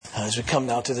As we come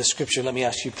now to the scripture, let me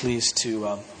ask you please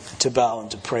to bow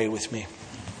and to pray with me.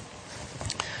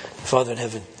 Father in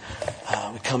heaven,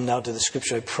 we come now to the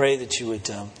scripture. I pray that you would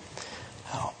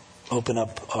open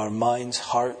up our minds,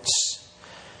 hearts,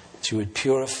 that you would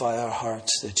purify our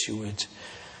hearts, that you would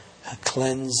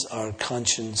cleanse our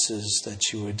consciences,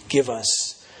 that you would give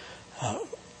us a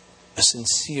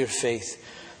sincere faith,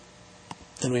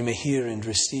 that we may hear and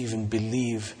receive and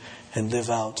believe and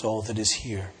live out all that is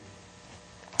here.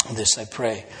 This I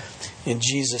pray in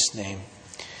Jesus' name.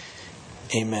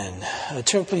 Amen.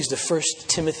 Turn please to 1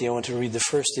 Timothy. I want to read the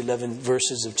first 11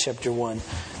 verses of chapter 1.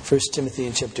 1 Timothy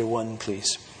in chapter 1,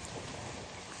 please.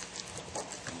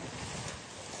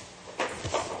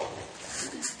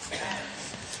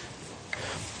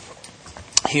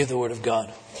 Hear the word of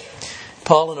God.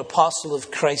 Paul, an apostle of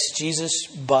Christ Jesus,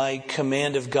 by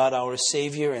command of God our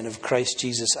Savior and of Christ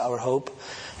Jesus our hope,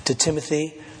 to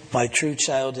Timothy, my true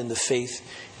child in the faith,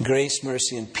 grace,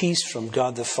 mercy, and peace from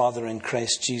God the Father and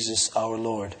Christ Jesus our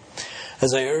Lord.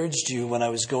 As I urged you when I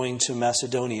was going to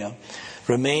Macedonia,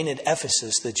 remain at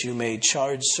Ephesus that you may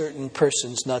charge certain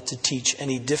persons not to teach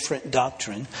any different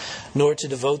doctrine, nor to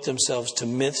devote themselves to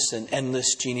myths and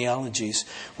endless genealogies,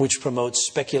 which promote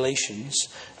speculations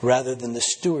rather than the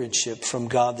stewardship from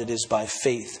God that is by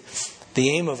faith.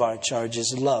 The aim of our charge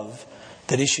is love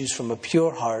that issues from a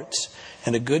pure heart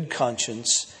and a good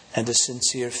conscience and a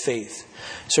sincere faith.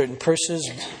 Certain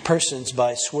persons,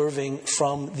 by swerving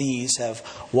from these, have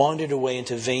wandered away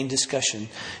into vain discussion,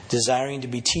 desiring to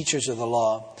be teachers of the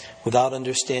law, without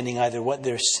understanding either what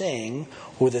they're saying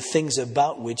or the things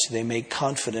about which they make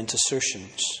confident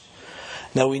assertions.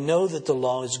 Now we know that the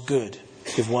law is good,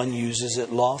 if one uses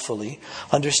it lawfully,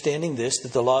 understanding this,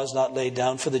 that the law is not laid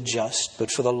down for the just,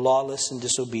 but for the lawless and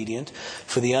disobedient,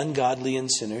 for the ungodly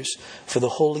and sinners, for the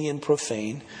holy and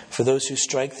profane, for those who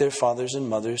strike their fathers and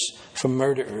mothers, for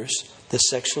murderers, the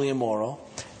sexually immoral,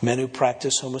 men who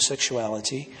practice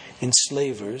homosexuality,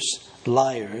 enslavers,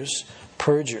 liars,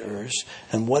 perjurers,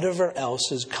 and whatever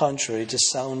else is contrary to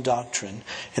sound doctrine,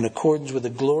 in accordance with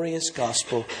the glorious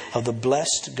gospel of the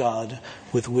blessed God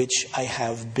with which I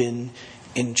have been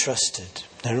entrusted.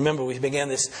 Now remember, we began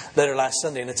this letter last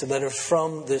Sunday, and it's a letter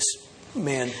from this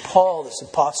man, Paul, this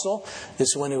apostle,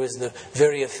 this one who is the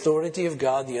very authority of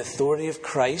God, the authority of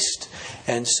Christ.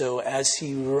 And so as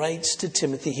he writes to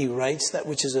Timothy, he writes that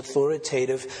which is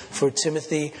authoritative for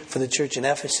Timothy, for the church in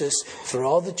Ephesus, for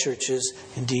all the churches,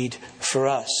 indeed for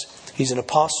us. He's an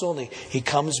apostle, and he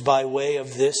comes by way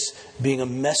of this being a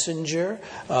messenger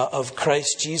of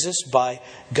Christ Jesus by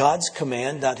God's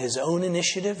command, not his own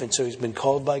initiative. And so he's been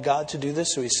called by God to do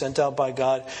this. So he's sent out by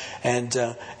God. And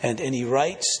he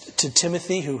writes to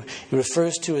Timothy, who he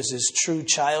refers to as his true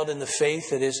child in the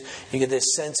faith. That is, you get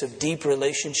this sense of deep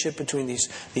relationship between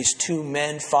these two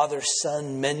men, father,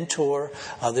 son, mentor.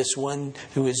 This one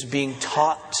who is being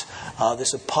taught,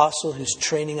 this apostle who's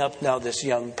training up now this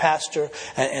young pastor.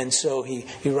 And so he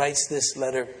writes this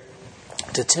letter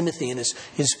to Timothy, and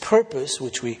his purpose,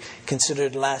 which we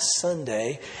considered last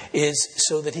Sunday, is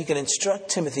so that he can instruct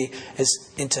Timothy as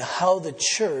into how the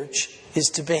church is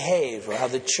to behave, or how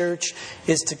the church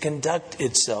is to conduct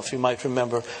itself. You might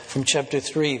remember from chapter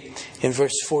 3 in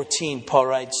verse 14, Paul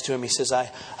writes to him, he says, I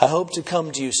hope to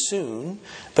come to you soon,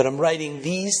 but I'm writing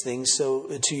these things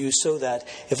to you so that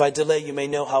if I delay, you may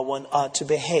know how one ought to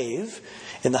behave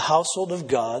in the household of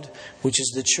God, which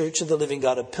is the church of the living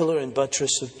God, a pillar and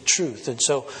buttress of truth. And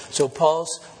so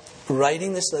Paul's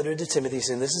writing this letter to Timothy,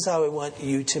 saying, this is how I want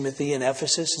you, Timothy, in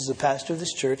Ephesus, as the pastor of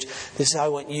this church. This is how I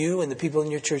want you and the people in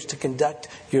your church to conduct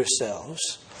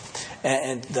yourselves.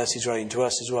 And thus he's writing to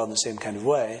us as well in the same kind of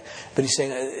way. But he's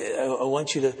saying, I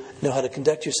want you to know how to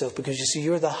conduct yourself, because you see,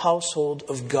 you're the household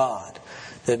of God.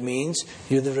 That means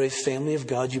you're the very family of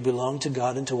God. You belong to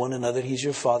God and to one another. He's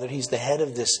your father. He's the head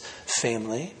of this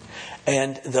family.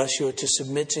 And thus you're to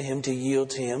submit to him, to yield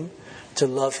to him, to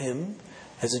love him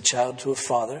as a child to a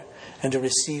father, and to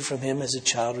receive from him as a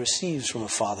child receives from a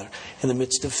father. In the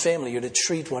midst of family, you're to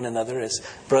treat one another as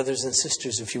brothers and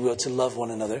sisters, if you will, to love one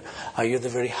another. You're the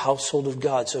very household of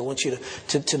God. So I want you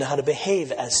to know how to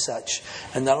behave as such.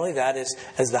 And not only that,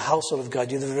 as the household of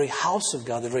God, you're the very house of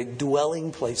God, the very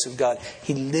dwelling place of God.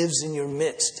 He lives in your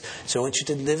midst. So I want you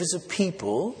to live as a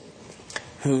people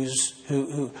who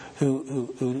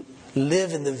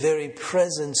live in the very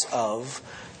presence of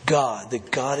God,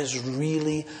 that God is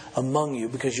really among you,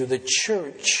 because you're the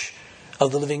church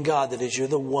of the living God. That is, you're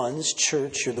the ones,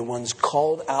 church, you're the ones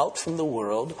called out from the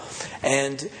world,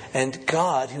 and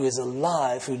God, who is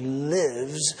alive, who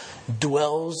lives,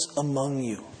 dwells among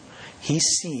you. He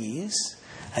sees,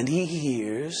 and He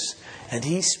hears, and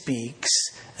He speaks,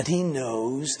 and He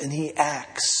knows, and He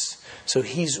acts So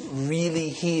he's really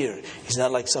here. He's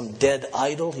not like some dead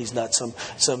idol. He's not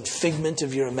some figment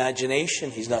of your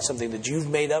imagination. He's not something that you've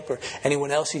made up or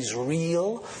anyone else. He's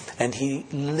real, and he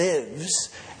lives,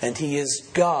 and he is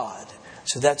God.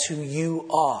 So that's who you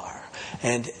are.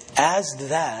 And as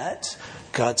that,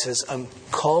 God says, I'm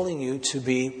calling you to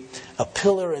be a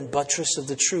pillar and buttress of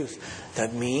the truth.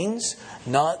 That means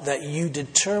not that you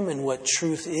determine what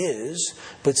truth is,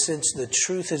 but since the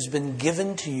truth has been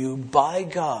given to you by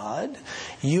God,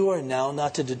 you are now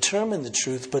not to determine the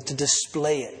truth, but to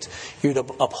display it. You're to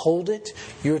uphold it.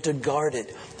 You're to guard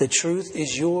it. The truth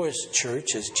is yours,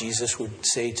 church, as Jesus would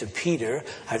say to Peter,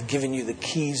 I've given you the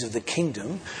keys of the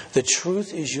kingdom. The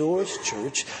truth is yours,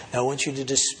 church. Now I want you to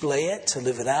display it, to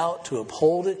live it out, to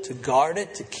uphold it, to guard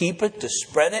it, to keep it, to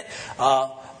spread it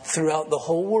throughout the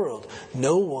whole world.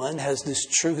 No one has this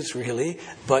truth really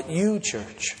but you,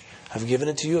 church. I've given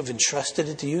it to you. I've entrusted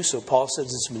it to you. So Paul says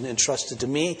it's been entrusted to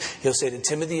me. He'll say to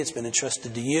Timothy, it's been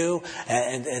entrusted to you.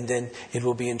 And then it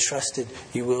will be entrusted,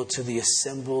 you will, to the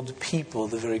assembled people,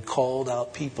 the very called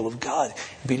out people of God.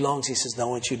 It belongs, he says, now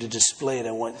I want you to display it.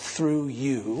 I want through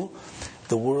you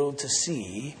the world to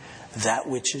see that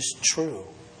which is true.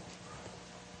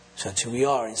 So that's who we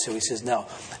are. And so he says, now,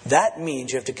 that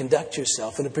means you have to conduct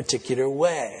yourself in a particular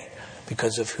way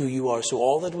because of who you are. So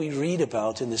all that we read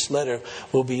about in this letter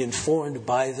will be informed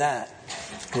by that.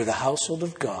 We're the household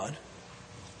of God,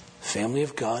 family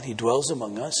of God. He dwells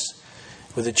among us.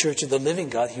 We're the church of the living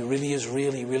God. He really is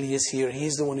real. He really is here.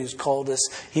 He's the one who's called us.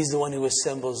 He's the one who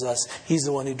assembles us. He's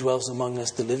the one who dwells among us,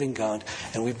 the living God.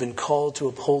 And we've been called to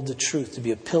uphold the truth, to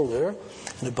be a pillar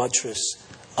and a buttress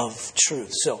of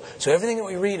truth. So everything that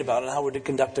we read about and how we're to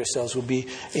conduct ourselves will be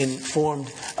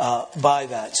informed by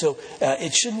that. So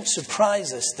it shouldn't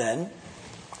surprise us then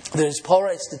that as Paul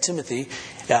writes to Timothy,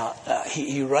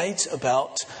 he writes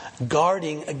about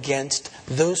guarding against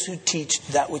those who teach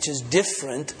that which is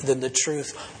different than the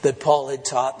truth that Paul had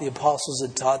taught, the apostles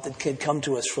had taught, that had come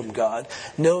to us from God.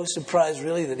 No surprise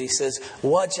really that he says,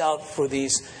 watch out for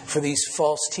these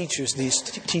false teachers, these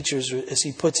teachers, as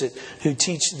he puts it, who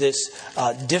teach this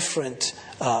different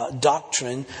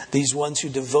doctrine, these ones who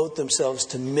devote themselves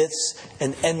to myths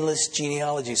and endless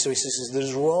genealogy. So he says,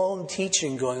 there's wrong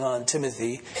teaching going on,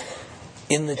 Timothy,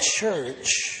 in the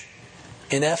church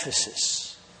in Ephesus.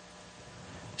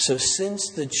 So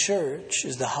since the church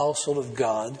is the household of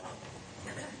God,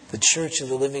 the church of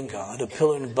the living God, a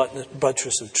pillar and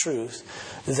buttress of truth,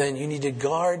 then you need to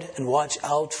guard and watch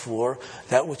out for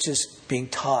that which is being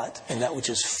taught and that which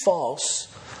is false,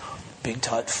 being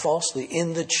taught falsely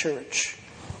in the church.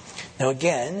 Now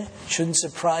again, it shouldn't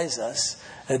surprise us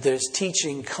that there's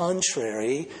teaching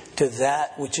contrary to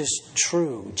that which is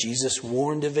true. Jesus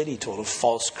warned of it. He told of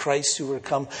false Christs who would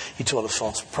come. He told of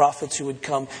false prophets who would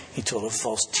come. He told of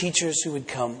false teachers who would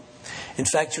come. In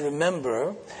fact, you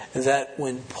remember that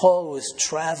when Paul was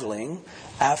traveling,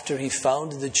 after he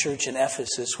founded the church in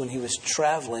Ephesus, when he was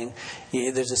traveling,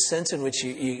 there's a sense in which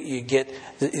you get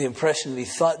the impression that he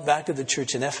thought back of the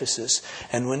church in Ephesus.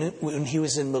 And when he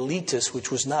was in Miletus,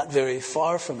 which was not very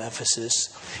far from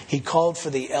Ephesus, he called for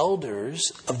the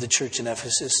elders of the church in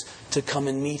Ephesus to come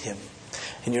and meet him.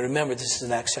 And you remember, this is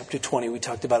in Acts chapter 20. We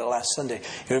talked about it last Sunday.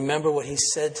 You remember what he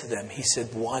said to them. He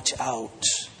said, watch out.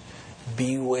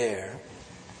 Beware.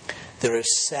 There are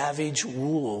savage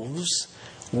wolves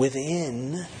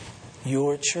within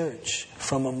your church,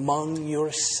 from among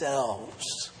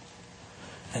yourselves.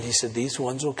 And he said, these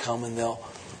ones will come and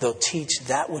they'll teach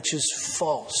that which is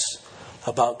false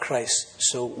about Christ.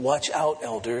 So watch out,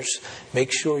 elders.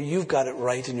 Make sure you've got it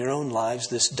right in your own lives,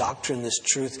 this doctrine, this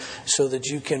truth, so that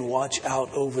you can watch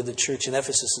out over the church in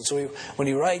Ephesus. And so when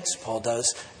he writes, Paul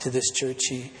does, to this church,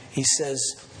 he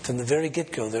says from the very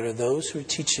get-go, there are those who are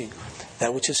teaching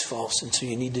that which is false, and so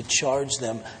you need to charge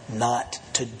them not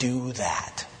to do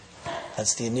that.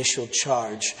 That's the initial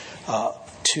charge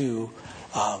to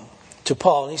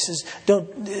Paul. And he says,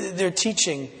 they're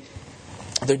teaching,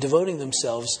 they're devoting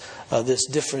themselves this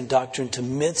different doctrine to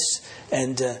myths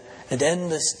and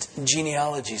endless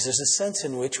genealogies. There's a sense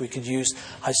in which we could use,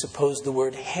 I suppose, the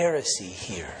word heresy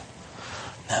here.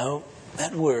 Now,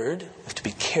 that word, we have to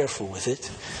be careful with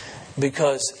it,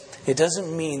 because it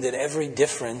doesn't mean that every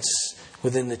difference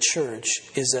within the church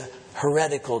is a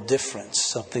heretical difference,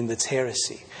 something that's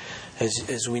heresy.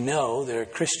 As we know, there are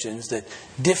Christians that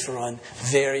differ on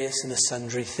various and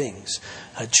sundry things.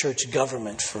 Church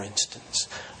government, for instance,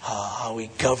 how we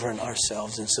govern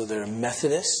ourselves. And so there are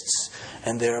Methodists,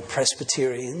 and there are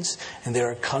Presbyterians, and there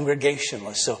are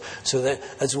Congregationalists. So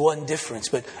that's one difference,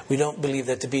 but we don't believe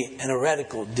that to be an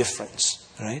heretical difference.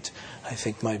 right? I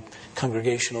think my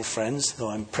congregational friends, though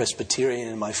I'm Presbyterian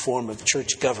in my form of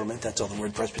church government, that's all the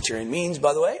word Presbyterian means,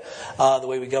 by the way, the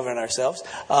way we govern ourselves,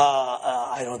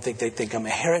 I don't think they think I'm a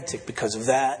heretic because of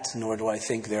that, nor do I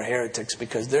think they're heretics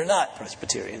because they're not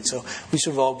Presbyterian. So we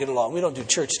sort of all get along. We don't do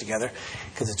church together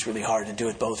because it's really hard to do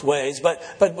it both ways, but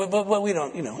we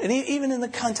don't, and even in the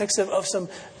context of some,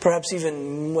 perhaps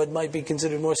even what might be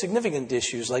considered more significant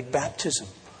issues like baptism.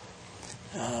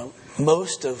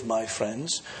 Most of my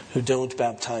friends who don't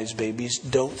baptize babies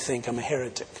don't think I'm a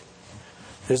heretic.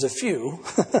 There's a few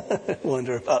who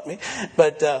wonder about me,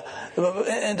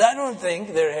 and I don't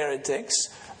think they're heretics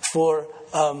for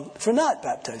not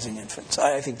baptizing infants.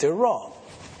 I think they're wrong,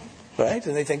 right?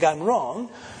 And they think I'm wrong,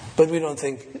 but we don't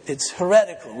think it's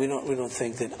heretical. We don't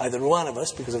think that either one of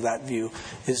us, because of that view,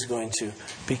 is going to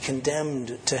be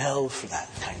condemned to hell for that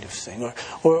kind of thing,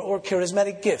 or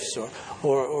charismatic gifts,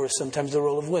 or sometimes the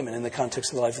role of women in the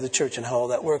context of the life of the church and how all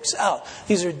that works out.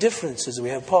 These are differences we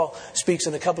have. Paul speaks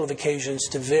on a couple of occasions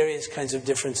to various kinds of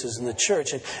differences in the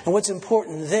church, and what's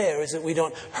important there is that we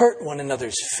don't hurt one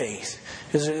another's faith.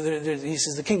 Because he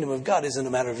says the kingdom of God isn't a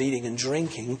matter of eating and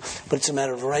drinking, but it's a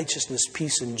matter of righteousness,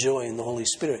 peace, and joy in the Holy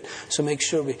Spirit. So make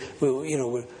sure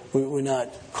we're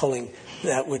not calling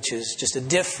that which is just a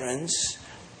difference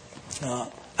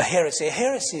a heresy. A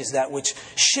heresy is that which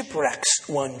shipwrecks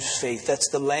one's faith. That's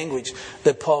the language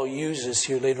that Paul uses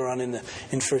here later on in 1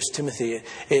 Timothy.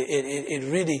 It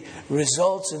really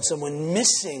results in someone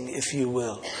missing, if you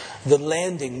will, the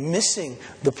landing, missing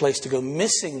the place to go,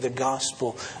 missing the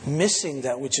gospel, missing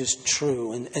that which is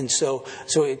true. And so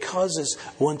it causes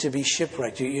one to be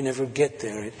shipwrecked. You never get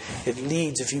there. It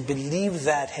leads, if you believe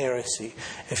that heresy,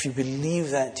 if you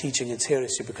believe that teaching, it's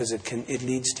heresy because it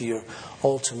leads to your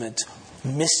ultimate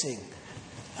missing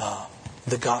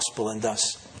the gospel and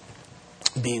thus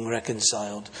being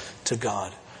reconciled to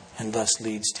God, and thus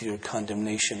leads to your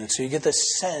condemnation. And so you get the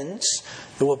sense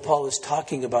that what Paul is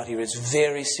talking about here is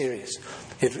very serious.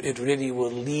 It really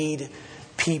will lead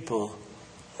people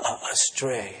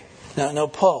astray. Now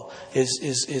Paul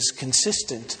is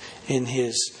consistent in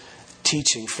his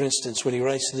teaching. For instance, when he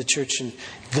writes to the church in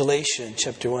Galatians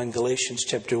chapter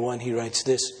 1, he writes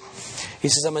this. He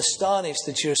says, I'm astonished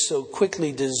that you're so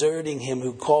quickly deserting him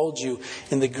who called you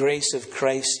in the grace of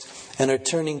Christ and are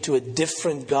turning to a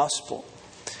different gospel.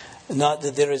 Not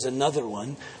that there is another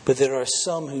one, but there are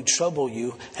some who trouble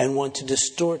you and want to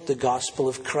distort the gospel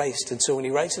of Christ. And so when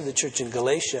he writes to the church in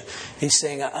Galatia, he's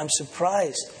saying, I'm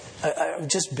surprised. I've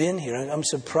just been here. I'm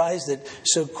surprised that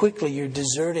so quickly you're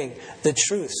deserting the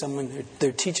truth.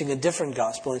 They're teaching a different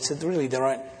gospel. And he said, really,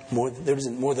 there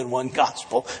isn't more than one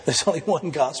gospel. There's only one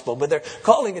gospel. But they're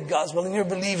calling it gospel and you're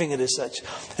believing it as such.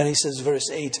 And he says, verse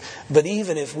 8, but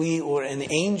even if we or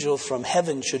an angel from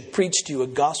heaven should preach to you a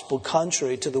gospel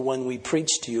contrary to the one we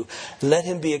preach to you, let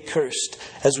him be accursed.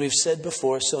 As we've said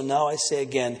before, so now I say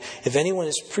again, if anyone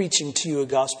is preaching to you a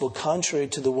gospel contrary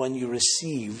to the one you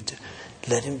received,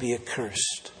 let him be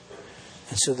accursed.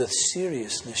 And so the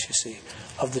seriousness, you see,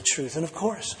 of the truth. And of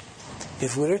course,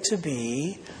 if we're to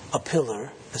be a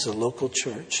pillar as a local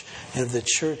church, and if the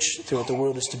church throughout the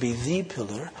world is to be the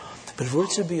pillar, but if we're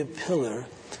to be a pillar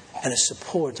and a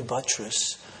support, a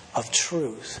buttress of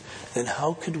truth, then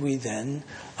how could we then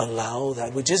allow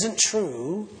that which isn't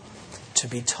true to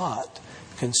be taught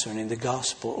concerning the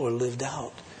gospel or lived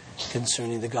out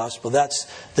concerning the gospel? That's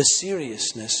the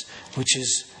seriousness which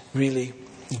is really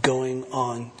going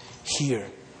on here.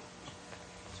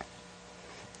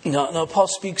 Now Paul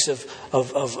speaks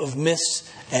of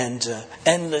myths and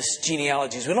endless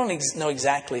genealogies. We don't know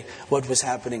exactly what was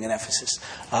happening in Ephesus.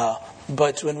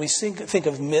 But when we think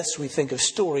of myths, we think of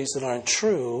stories that aren't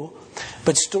true,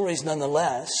 but stories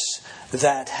nonetheless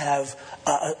that have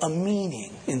a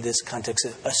meaning in this context,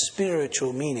 a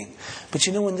spiritual meaning. But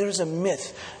when there's a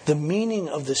myth, the meaning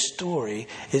of the story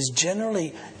is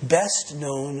generally best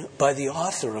known by the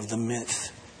author of the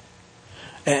myth.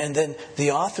 And then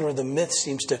the author of the myth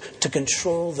seems to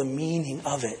control the meaning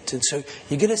of it. And so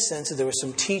you get a sense that there were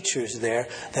some teachers there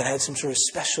that had some sort of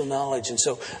special knowledge. And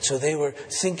so they were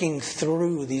thinking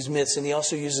through these myths. And he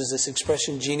also uses this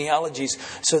expression, genealogies.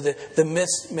 So the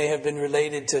myths may have been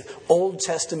related to Old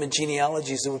Testament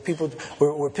genealogies. There were people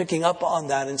were picking up on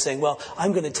that and saying, well,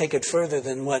 I'm going to take it further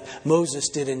than what Moses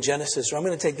did in Genesis. Or I'm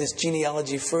going to take this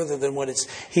genealogy further than what it's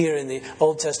here in the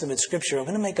Old Testament scripture. I'm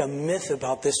going to make a myth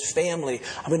about this family.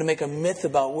 I'm going to make a myth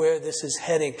about where this is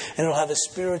heading, and it'll have a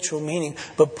spiritual meaning.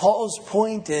 But Paul's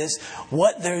point is,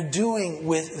 what they're doing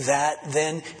with that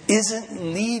then isn't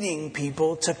leading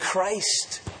people to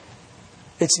Christ.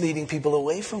 It's leading people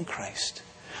away from Christ.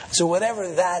 So whatever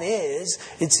that is,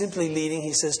 it's simply leading,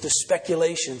 he says, to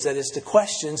speculations, that is, to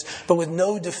questions, but with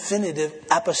no definitive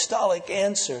apostolic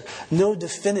answer, no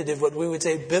definitive, what we would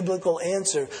say, biblical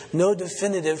answer, no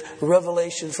definitive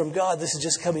revelation from God. This is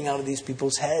just coming out of these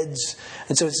people's heads.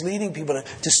 And so it's leading people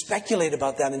to speculate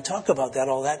about that and talk about that,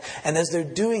 all that. And as they're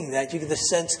doing that, you get the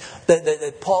sense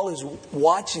that Paul is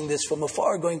watching this from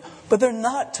afar going, but they're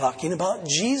not talking about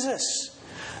Jesus.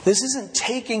 This isn't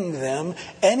taking them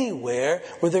anywhere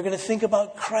where they're going to think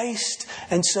about Christ.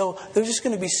 And so they're just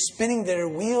going to be spinning their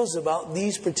wheels about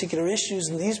these particular issues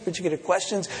and these particular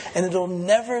questions. And it'll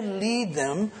never lead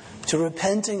them to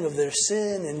repenting of their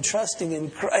sin and trusting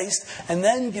in Christ and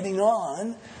then getting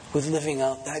on with living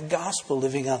out that gospel,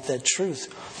 living out that truth.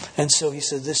 And so he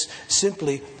said this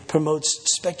simply promotes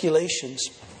speculations.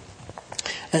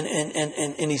 And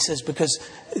he says because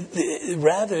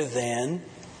rather than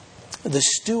the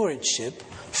stewardship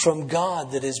from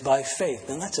God that is by faith.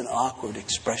 And that's an awkward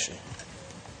expression.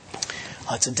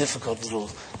 It's a difficult little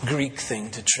Greek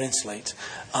thing to translate.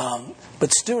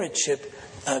 But stewardship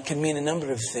can mean a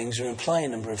number of things or imply a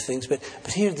number of things. But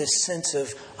here this sense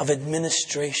of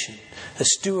administration. A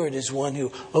steward is one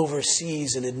who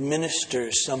oversees and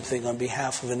administers something on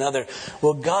behalf of another.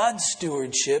 Well, God's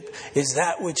stewardship is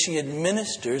that which He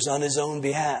administers on His own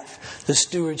behalf. The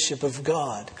stewardship of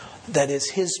God. That is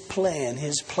His plan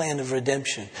of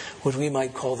redemption, what we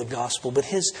might call the gospel, but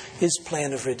His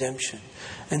plan of redemption.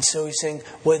 And so he's saying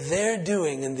what they're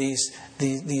doing in these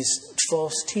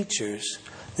false teachers,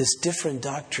 this different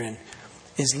doctrine,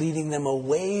 is leading them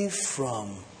away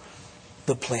from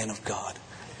the plan of God,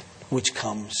 which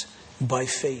comes by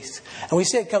faith. And we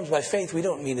say it comes by faith, we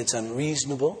don't mean it's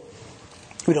unreasonable.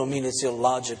 We don't mean it's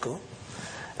illogical.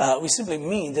 We simply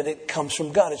mean that it comes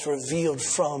from God. It's revealed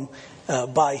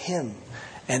by Him.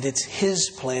 And it's His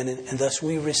plan, and thus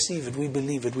we receive it, we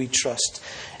believe it, we trust,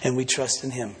 and we trust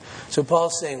in Him. So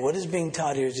Paul's saying what is being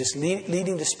taught here is just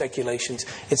leading to speculations.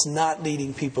 It's not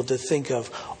leading people to think of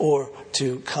or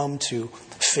to come to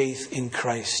faith in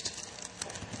Christ.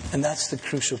 And that's the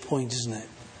crucial point, isn't it?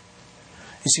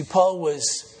 You see, Paul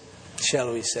was,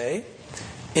 shall we say,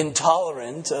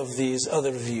 intolerant of these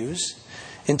other views.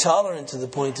 Intolerant to the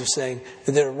point of saying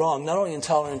that they're wrong. Not only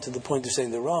intolerant to the point of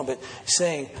saying they're wrong, but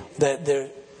saying that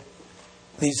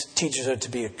these teachers are to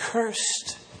be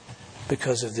accursed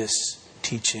because of this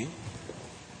teaching.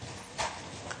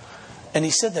 And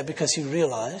he said that because he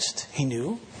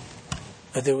knew,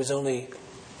 that there was only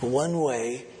one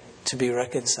way to be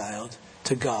reconciled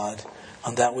to God,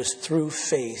 and that was through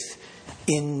faith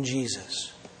in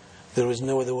Jesus. There was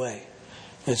no other way.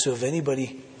 And so if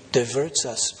anybody diverts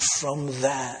us from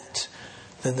that,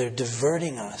 then they're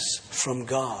diverting us from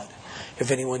God.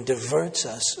 If anyone diverts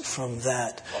us from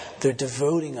that, they're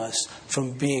devoting us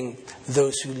from being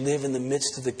those who live in the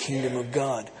midst of the kingdom of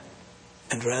God.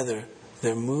 And rather,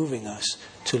 they're moving us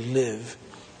to live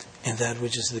in that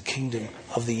which is the kingdom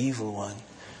of the evil one,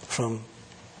 from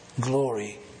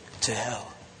glory to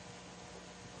hell.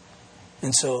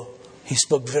 And so he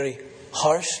spoke very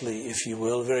harshly, if you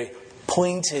will, very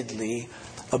pointedly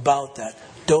about that.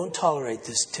 Don't tolerate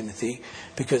this, Timothy,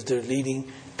 because they're leading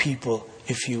people,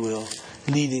 if you will,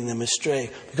 leading them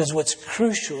astray. Because what's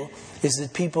crucial is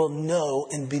that people know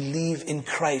and believe in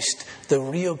Christ, the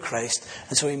real Christ.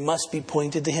 And so he must be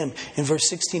pointed to Him. In verse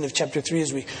 16 of chapter 3,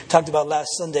 as we talked about last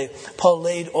Sunday, Paul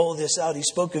laid all this out. He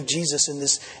spoke of Jesus in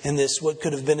this what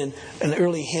could have been an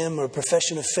early hymn or a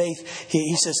profession of faith.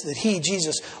 He says that He,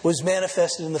 Jesus, was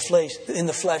manifested in the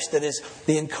flesh, that is,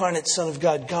 the incarnate Son of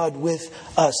God, God with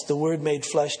us, the Word made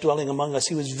flesh, dwelling among us.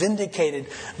 He was vindicated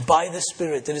by the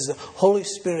Spirit, that is, the Holy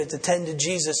Spirit attended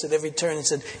Jesus at every turn and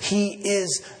said, He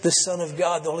is the Son of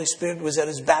God. The Holy Spirit was at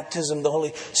His baptism. The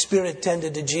Holy Spirit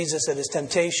tended to Jesus at His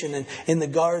temptation. And in the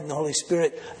garden, the Holy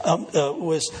Spirit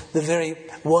was the very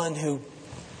one who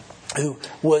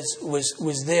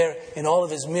was there in all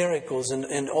of His miracles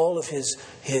and all of his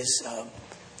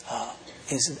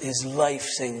life,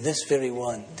 saying, this very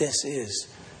one, this is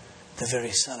the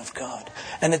very Son of God.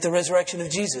 And at the resurrection of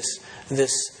Jesus,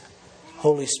 this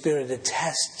Holy Spirit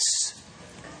attests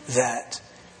that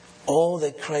all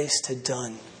that Christ had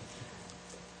done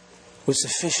was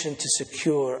sufficient to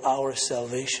secure our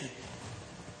salvation,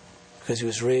 because He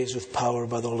was raised with power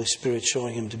by the Holy Spirit,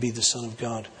 showing Him to be the Son of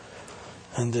God.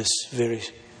 And this very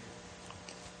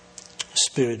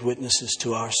Spirit witnesses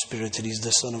to our spirit that He's the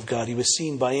Son of God. He was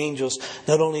seen by angels,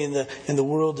 not only in the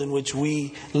world in which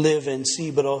we live and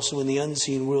see, but also in the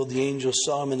unseen world. The angels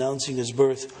saw Him announcing His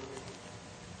birth,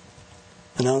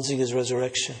 announcing His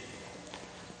resurrection,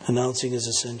 announcing His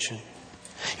ascension.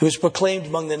 It was proclaimed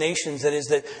among the nations, that is,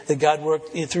 that God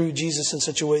worked through Jesus in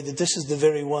such a way that this is the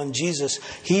very one, Jesus.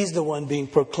 He's the one being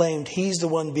proclaimed. He's the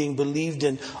one being believed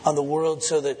in on the world,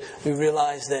 so that we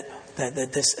realize that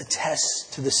this attests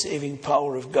to the saving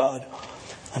power of God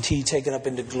until He's taken up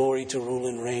into glory to rule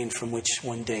and reign, from which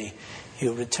one day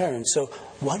He'll return. So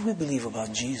what we believe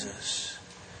about Jesus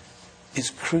is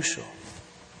crucial.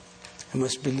 We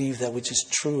must believe that which is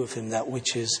true of Him, that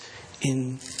which is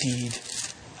indeed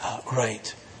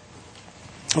right.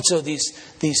 And so these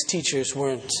teachers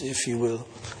weren't, if you will,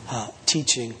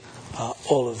 teaching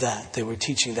all of that. They were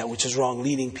teaching that which is wrong,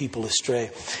 leading people astray.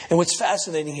 And what's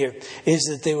fascinating here is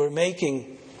that they were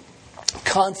making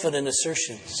confident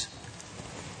assertions.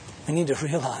 We need to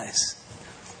realize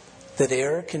that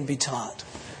error can be taught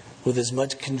with as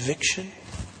much conviction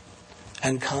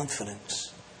and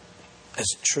confidence as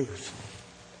truth.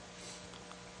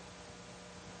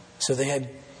 So they had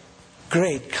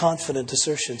great, confident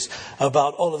assertions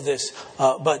about all of this,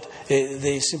 but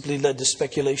they simply led to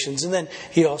speculations. And then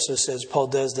he also says, Paul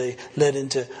does, they led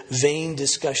into vain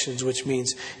discussions, which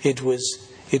means it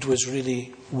was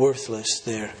really worthless,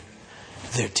 their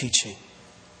teaching.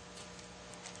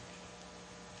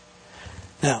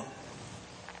 Now,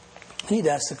 I need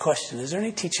to ask the question, is there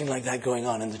any teaching like that going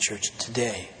on in the church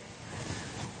today?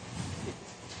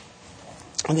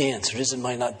 And the answer is, it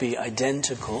might not be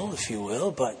identical, if you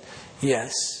will, but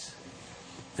yes,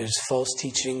 there's false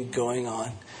teaching going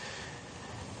on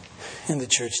in the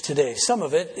church today. Some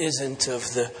of it isn't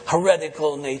of the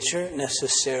heretical nature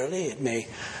necessarily. It may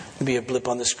be a blip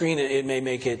on the screen. It may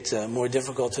make it more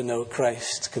difficult to know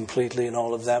Christ completely and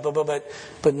all of that,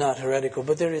 but not heretical.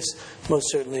 But there is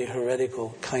most certainly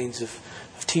heretical kinds of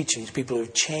teachings. People who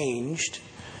have changed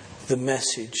the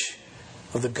message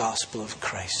of the gospel of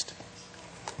Christ.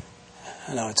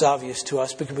 Now, it's obvious to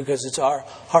us because it's our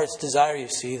heart's desire, you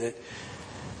see,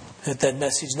 that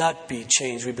message not be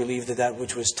changed. We believe that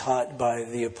which was taught by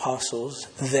the apostles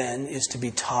then is to be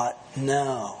taught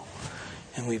now.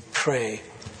 And we pray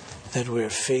that we're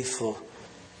faithful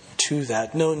to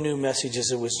that. No new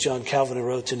messages. It was John Calvin who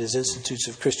wrote in his Institutes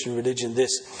of Christian Religion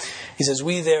this. He says,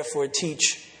 "We therefore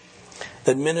teach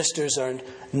that ministers are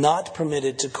not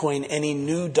permitted to coin any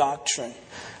new doctrine,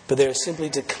 but they are simply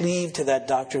to cleave to that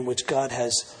doctrine which God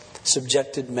has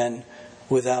subjected men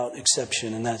without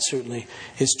exception." And that certainly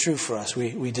is true for us.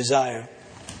 We desire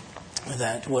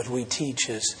that what we teach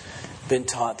has been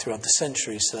taught throughout the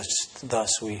centuries.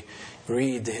 Thus we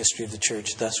read the history of the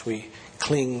church. Thus we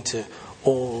cling to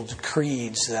old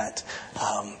creeds that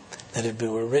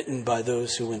were written by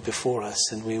those who went before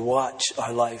us. And we watch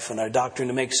our life and our doctrine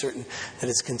to make certain that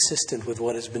it's consistent with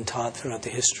what has been taught throughout the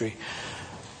history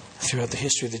of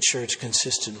the church,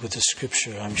 consistent with the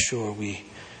Scripture. I'm sure we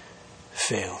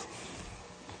fail.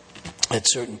 At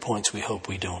certain points, we hope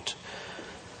we don't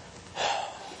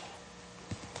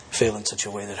fail in such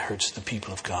a way that hurts the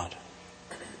people of God.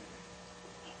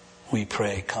 We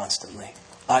pray constantly.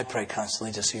 I pray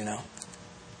constantly, just so you know,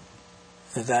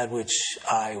 that which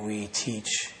we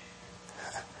teach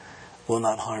will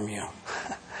not harm you.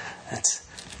 I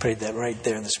prayed that right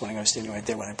there this morning. I was standing right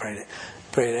there when I prayed it.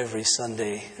 Pray it every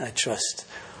Sunday. I trust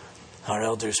our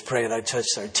elders pray it. I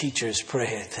trust our teachers pray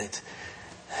it, that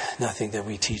nothing that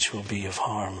we teach will be of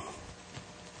harm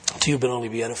to you, but only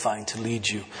be edifying, to lead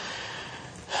you,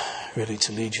 really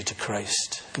to lead you to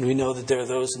Christ. And we know that there are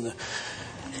those in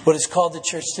what is called the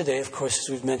church today, of course, as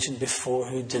we've mentioned before,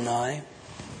 who deny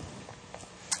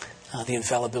the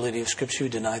infallibility of Scripture, who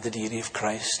deny the deity of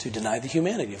Christ, who deny the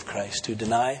humanity of Christ, who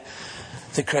deny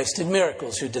that Christ did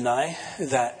miracles, who deny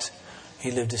that He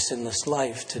lived a sinless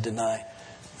life, to deny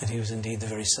that He was indeed the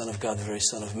very Son of God, the very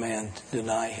Son of Man, to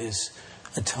deny His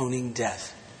atoning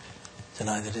death,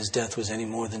 deny that His death was any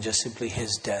more than just simply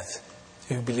His death,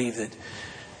 who believe that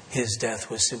His death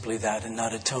was simply that and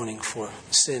not atoning for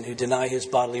sin, who deny His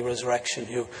bodily resurrection,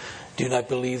 who do not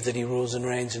believe that He rules and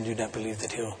reigns, and do not believe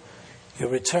that He'll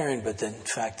return, but in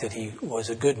fact that He was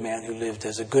a good man who lived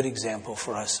as a good example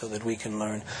for us, so that we can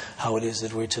learn how it is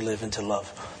that we're to live and to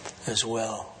love as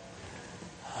well.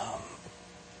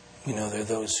 There are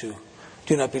those who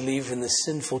do not believe in the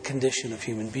sinful condition of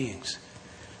human beings,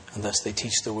 and thus they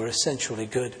teach that we're essentially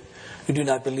good, who do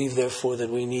not believe, therefore, that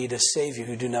we need a Savior,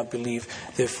 who do not believe,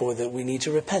 therefore, that we need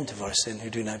to repent of our sin, who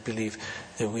do not believe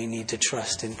that we need to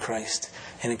trust in Christ,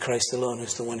 and in Christ alone,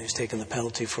 who's the one who's taken the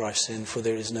penalty for our sin. For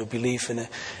there is no belief in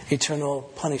eternal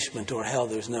punishment or hell.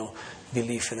 There's no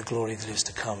belief in the glory that is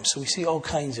to come. So we see all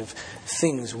kinds of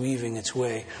things weaving its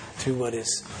way through what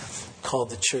is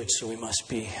called the church, so we must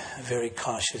be very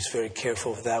cautious, very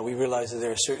careful with that. We realize that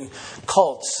there are certain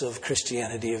cults of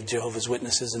Christianity, of Jehovah's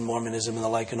Witnesses and Mormonism and the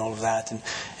like and all of that, and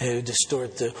who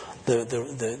distort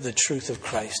the truth of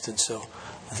Christ. And so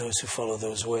those who follow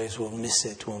those ways will miss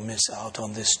it, will miss out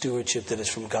on this stewardship that is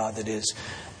from God, that is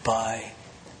by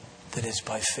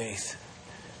faith.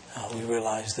 We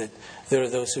realize that there are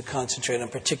those who concentrate on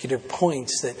particular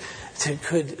points that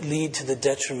could lead to the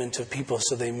detriment of people,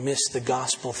 so they miss the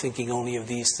gospel, thinking only of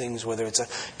these things, whether it's a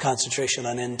concentration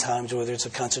on end times, or whether it's a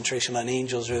concentration on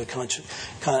angels, or the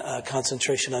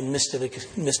concentration on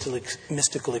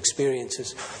mystical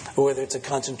experiences, or whether it's a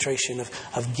concentration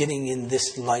of getting in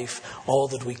this life all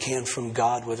that we can from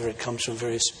God, whether it comes from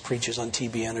various preachers on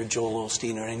TBN or Joel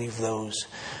Osteen or any of those.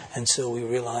 And so we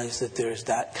realize that there's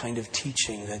that kind of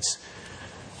teaching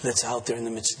that's out there in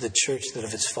the midst of the church, that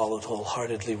if it's followed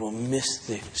wholeheartedly will miss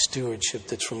the stewardship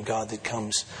that's from God, that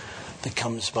comes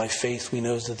by faith. We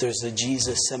know that there's the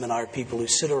Jesus seminar people who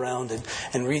sit around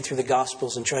and read through the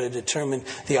Gospels and try to determine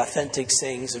the authentic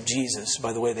sayings of Jesus.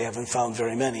 By the way, they haven't found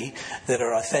very many that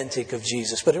are authentic of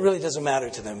Jesus. But it really doesn't matter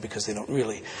to them, because they don't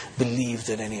really believe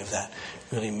that any of that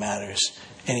really matters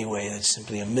anyway. It's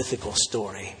simply a mythical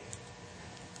story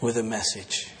with a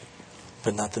message,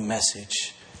 but not the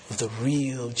message of the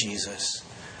real Jesus,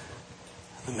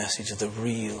 the message of the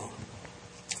real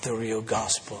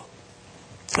gospel.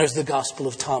 There's the Gospel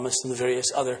of Thomas and the various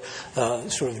other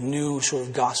sort of new sort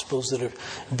of Gospels that are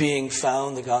being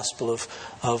found. The Gospel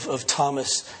of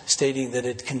Thomas, stating that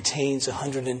it contains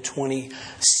 120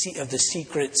 of the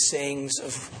secret sayings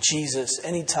of Jesus.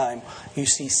 Anytime you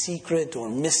see secret or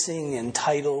missing in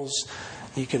titles,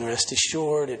 you can rest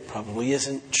assured it probably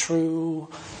isn't true.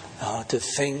 To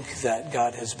think that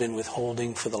God has been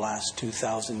withholding for the last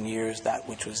 2,000 years that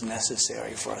which was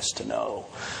necessary for us to know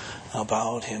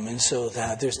about Him. And so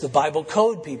that there's the Bible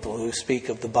code people who speak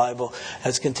of the Bible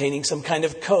as containing some kind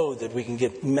of code that we can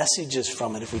get messages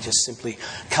from it if we just simply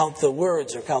count the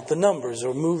words or count the numbers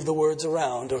or move the words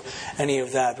around or any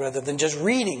of that, rather than just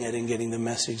reading it and getting the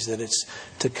message that it's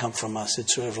to come from us.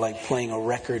 It's sort of like playing a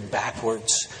record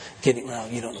backwards. Well,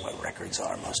 you don't know what records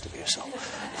are, most of you, so...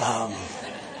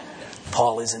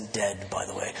 Paul isn't dead, by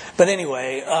the way. But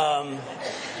anyway,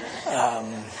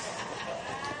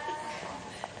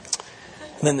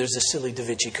 then there's the silly Da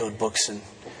Vinci Code books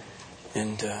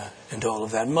and all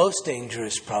of that. Most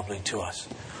dangerous, probably, to us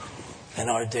in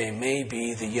our day may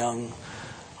be the young,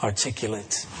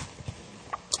 articulate,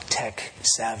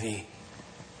 tech-savvy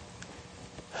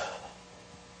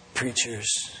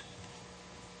preachers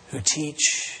who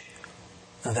teach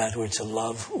that we're to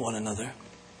love one another.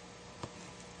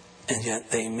 And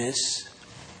yet they miss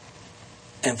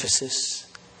emphasis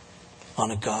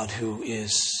on a God who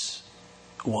is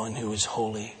one, who is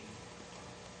holy,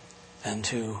 and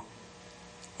who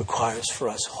requires for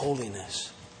us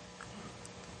holiness.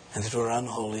 And that we're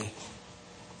unholy,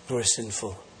 we're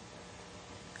sinful,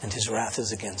 and His wrath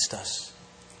is against us.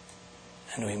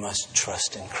 And we must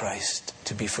trust in Christ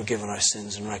to be forgiven our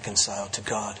sins and reconciled to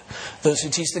God. Those who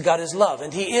teach that God is love,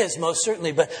 and He is, most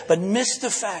certainly, but miss the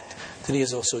fact that He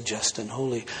is also just and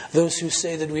holy. Those who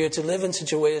say that we are to live in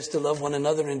such a way as to love one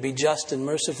another and be just and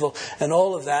merciful and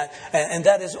all of that. And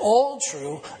that is all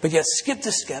true, but yet skip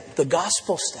the step, the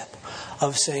gospel step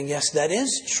of saying, yes, that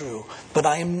is true, but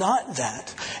I am not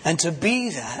that. And to be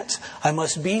that, I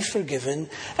must be forgiven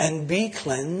and be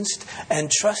cleansed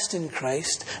and trust in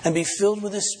Christ and be filled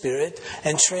with the Spirit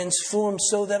and transformed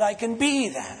so that I can be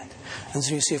that. And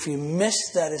so you see, if we miss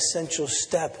that essential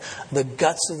step, the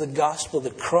guts of the gospel, the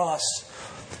cross,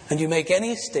 and you make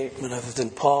any statement other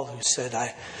than Paul, who said,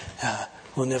 I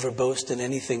will never boast in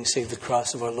anything save the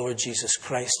cross of our Lord Jesus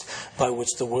Christ, by which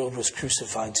the world was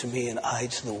crucified to me and I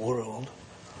to the world,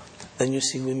 then you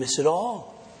see we miss it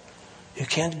all. You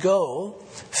can't go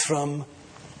from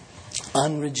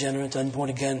unregenerate, unborn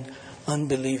again,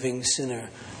 unbelieving sinner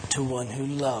to one who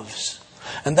loves.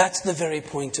 And that's the very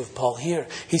point of Paul here.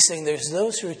 He's saying there's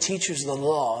those who are teachers of the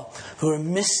law who are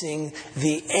missing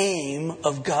the aim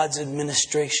of God's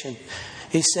administration.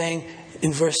 He's saying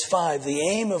in verse 5, the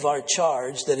aim of our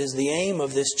charge, that is the aim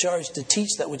of this charge to teach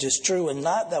that which is true and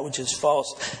not that which is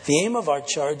false, the aim of our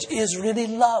charge is really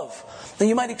love. Now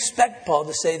you might expect Paul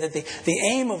to say that the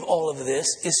aim of all of this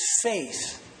is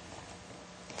faith.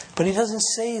 But he doesn't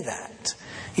say that.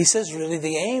 He says really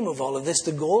the aim of all of this,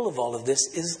 the goal of all of this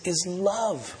is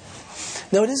love.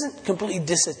 Now it isn't completely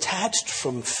disattached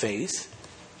from faith,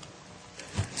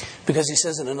 Because he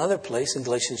says in another place, in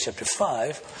Galatians chapter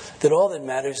 5, that all that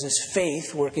matters is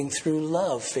faith working through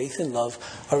love. Faith and love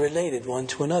are related one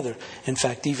to another. In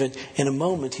fact, even in a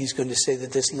moment, he's going to say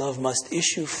that this love must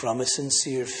issue from a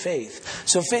sincere faith.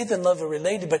 So faith and love are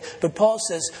related, but Paul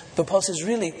says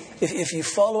really, if you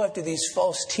follow after these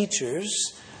false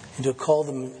teachers, and to call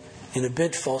them in a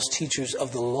bit false teachers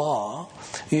of the law,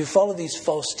 if you follow these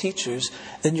false teachers,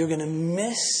 then you're going to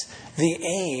miss the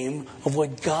aim of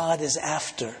what God is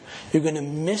after. You're going to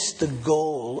miss the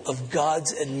goal of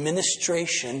God's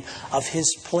administration of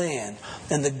His plan.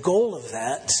 And the goal of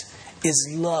that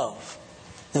is love.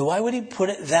 Now, why would He put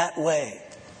it that way?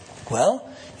 Well,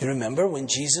 you remember when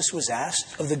Jesus was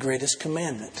asked of the greatest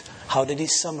commandment. How did He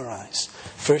summarize?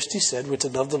 First He said, we're to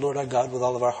love the Lord our God with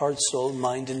all of our heart, soul,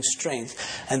 mind, and strength.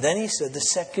 And then He said the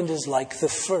second is like the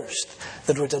first,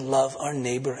 that we're to love our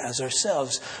neighbor as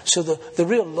ourselves. So the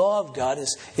real law of God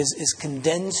is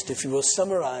condensed, if you will,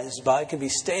 summarized by, can be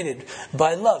stated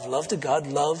by love. Love to God,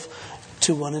 love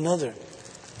to one another.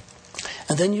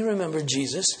 And then you remember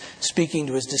Jesus speaking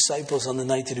to His disciples on the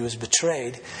night that He was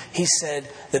betrayed. He said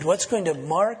that what's going to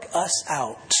mark us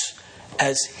out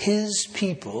as His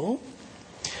people,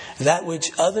 that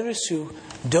which others who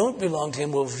don't belong to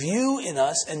Him will view in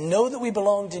us and know that we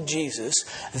belong to Jesus,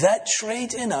 that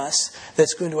trait in us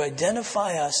that's going to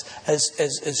identify us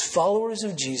as followers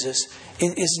of Jesus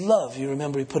is love. You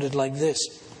remember He put it like this.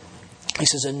 He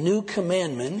says, a new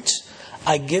commandment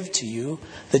I give to you,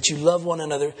 that you love one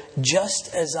another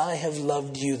just as I have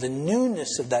loved you. The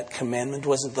newness of that commandment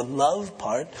wasn't the love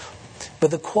part, but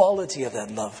the quality of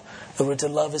that love. That we're to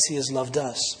love as He has loved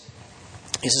us.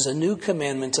 He says, a new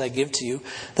commandment I give to you,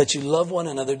 that you love one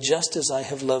another just as I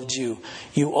have loved you.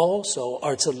 You also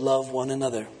are to love one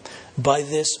another. By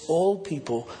this, all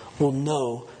people will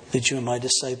know that you are my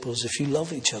disciples if you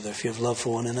love each other, if you have love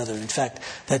for one another. In fact,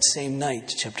 that same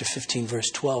night, chapter 15, verse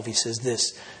 12, He says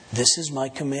this, this is my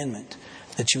commandment,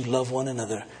 that you love one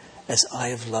another as I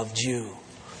have loved you.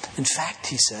 In fact,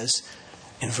 He says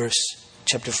in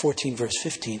chapter 14, verse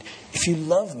 15, if you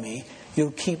love me,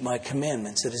 you'll keep my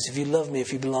commandments. That is, if you love me,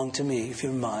 if you belong to me, if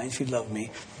you're mine, if you love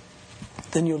me,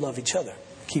 then you'll love each other.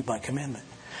 Keep my commandment.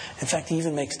 In fact, He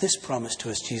even makes this promise to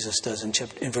us, Jesus does,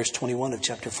 in verse 21 of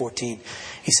chapter 14.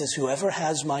 He says, whoever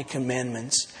has my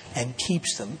commandments and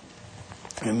keeps them,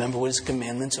 remember what His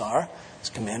commandments are. His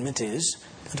commandment is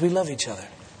that we love each other.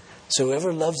 So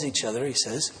whoever loves each other, He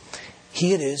says,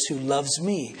 he it is who loves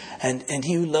me, and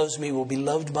he who loves me will be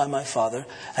loved by my Father,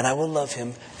 and I will love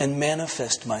him and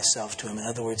manifest myself to him. In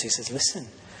other words, He says, listen,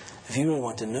 if you really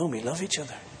want to know me, love each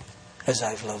other as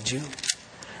I've loved you.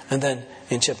 And then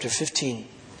in chapter 15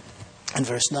 and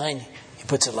verse 9, He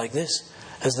puts it like this.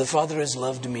 As the Father has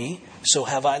loved me, so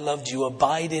have I loved you.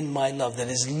 Abide in my love. That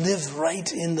is, live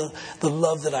right in the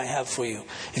love that I have for you.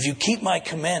 If you keep my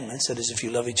commandments, that is, if you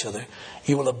love each other,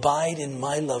 you will abide in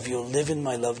my love. You'll live in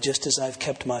my love, just as I've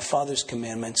kept my Father's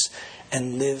commandments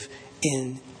and live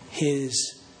in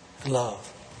His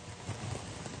love.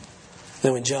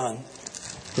 Then when John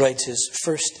writes his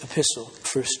first epistle,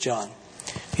 1 John,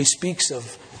 he speaks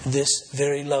of this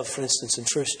very love. For instance, in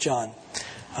 1 John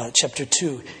chapter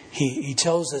 2, he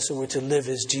tells us that we're to live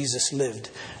as Jesus lived.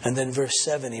 And then verse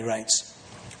 7 he writes,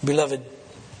 Beloved,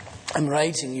 I'm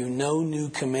writing you no new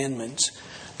commandment,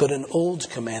 but an old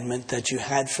commandment that you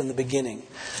had from the beginning.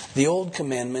 The old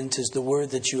commandment is the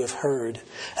word that you have heard.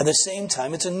 At the same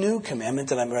time, it's a new commandment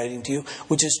that I'm writing to you,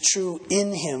 which is true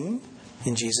in Him,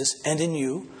 in Jesus, and in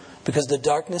you, because the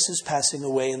darkness is passing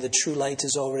away and the true light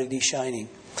is already shining.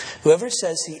 Whoever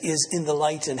says he is in the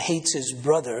light and hates his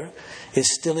brother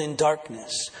is still in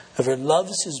darkness. Whoever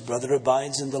loves his brother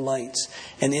abides in the light,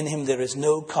 and in him there is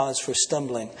no cause for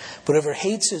stumbling. But whoever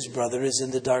hates his brother is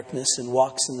in the darkness and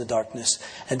walks in the darkness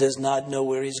and does not know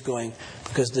where he's going,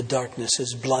 because the darkness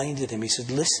has blinded him. He said,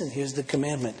 listen, here's the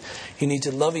commandment. You need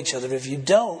to love each other. If you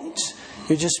don't,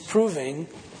 you're just proving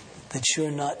that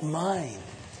you're not mine.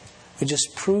 You're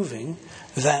just proving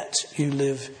that you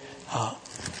live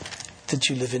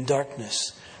in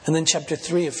darkness. And then chapter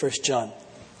 3 of 1 John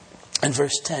and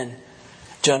verse 10,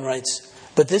 John writes,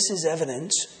 But it is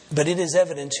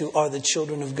evident who are the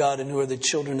children of God and who are the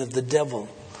children of the devil.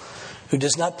 Who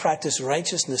does not practice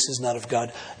righteousness is not of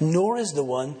God, nor is the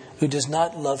one who does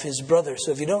not love his brother.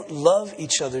 So if you don't love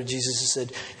each other, Jesus has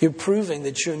said, you're proving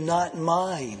that you're not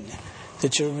mine,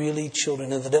 that you're really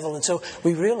children of the devil. And so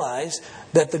we realize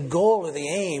that the goal or the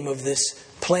aim of this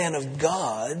plan of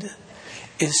God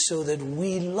is so that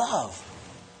we love.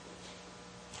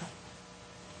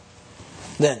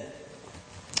 Then,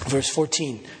 Verse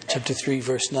 14, chapter 3,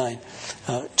 verse 9,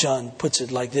 John puts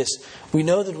it like this. We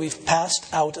know that we've passed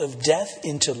out of death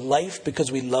into life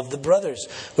because we love the brothers.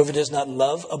 Whoever does not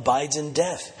love abides in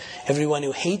death. Everyone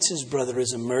who hates his brother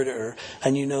is a murderer,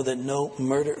 and you know that no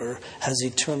murderer has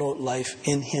eternal life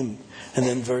in him. And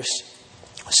then verse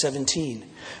 17.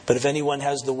 But if anyone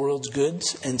has the world's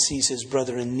goods and sees his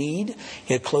brother in need,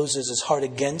 yet closes his heart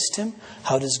against him,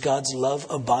 how does God's love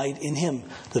abide in him?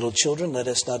 Little children, let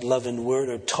us not love in word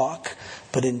or talk,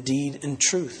 but in deed and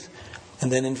truth.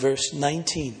 And then in verse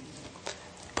 19,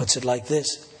 puts it like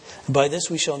this. By this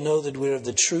we shall know that we're of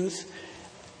the truth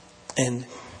and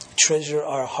treasure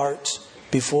our hearts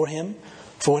before him.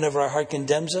 For whenever our heart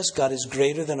condemns us, God is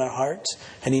greater than our hearts,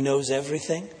 and he knows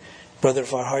everything. Brother,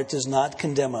 if our heart does not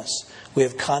condemn us, we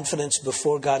have confidence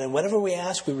before God. And whatever we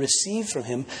ask, we receive from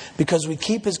him because we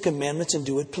keep his commandments and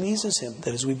do what pleases him.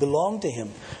 That is, we belong to him.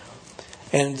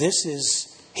 And this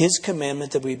is his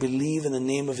commandment, that we believe in the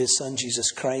name of his Son,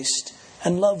 Jesus Christ,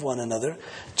 and love one another,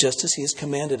 just as he has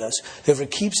commanded us. Whoever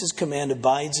keeps his command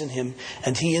abides in him,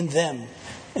 and he in them.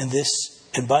 And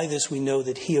by this we know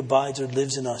that he abides or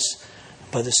lives in us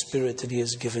by the Spirit that he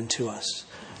has given to us.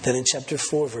 Then in chapter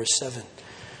 4, verse 7,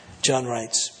 John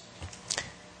writes,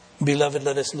 Beloved,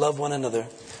 let us love one another,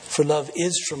 for love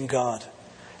is from God.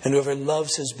 And whoever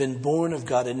loves has been born of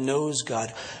God and knows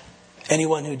God.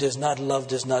 Anyone who does not love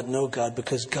does not know God,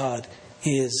 because God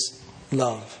is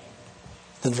love.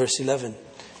 Then verse 11,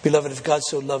 Beloved, if God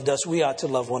so loved us, we ought to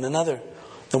love one another.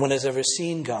 No one has ever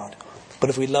seen God. But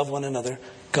if we love one another,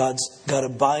 God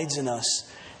abides in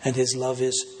us, and his love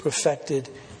is perfected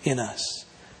in us.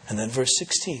 And then verse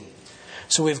 16,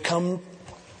 So we've come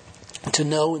to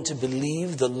know and to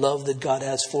believe the love that God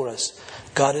has for us.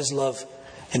 God is love,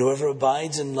 and whoever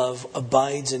abides in love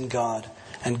abides in God,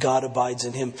 and God abides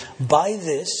in him. By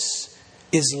this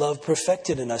is love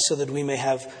perfected in us, so that we may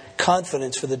have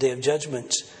confidence for the day of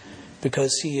judgment,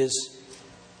 because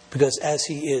as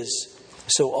he is,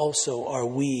 so also are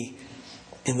we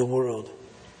in the world.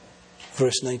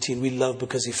 Verse 19, we love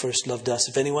because he first loved us.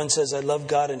 If anyone says, I love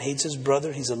God, and hates his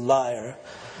brother, he's a liar.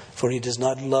 For he who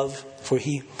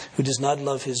does not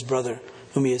love his brother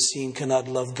whom he has seen cannot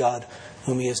love God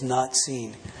whom he has not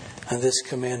seen. And this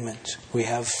commandment we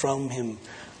have from him: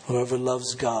 whoever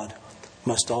loves God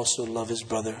must also love his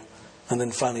brother. And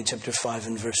then finally, chapter 5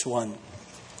 and verse 1.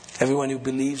 Everyone who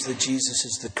believes that Jesus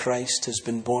is the Christ has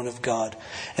been born of God.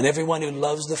 And everyone who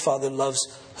loves the Father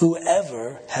loves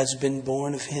whoever has been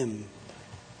born of him.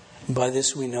 And by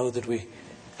this we know that we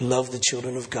love the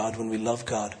children of God, when we love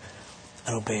God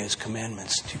and obey his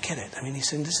commandments. Do you get it? I mean, he's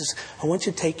saying, I want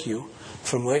to take you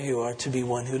from where you are to be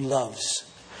one who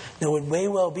loves. Now, it may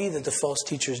well be that the false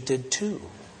teachers did too,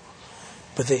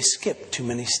 but they skipped too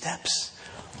many steps.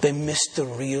 They missed the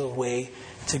real way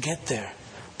to get there.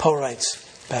 Paul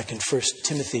writes back in 1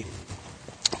 Timothy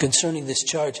concerning this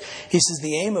charge, he says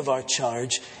the aim of our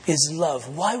charge is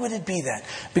love. Why would it be that?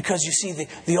 Because you see,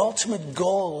 the ultimate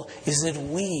goal is that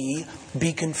we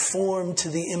be conformed to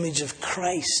the image of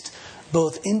Christ,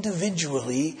 both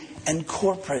individually and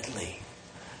corporately.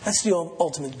 That's the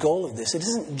ultimate goal of this. It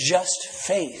isn't just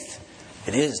faith.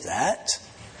 It is that.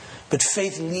 But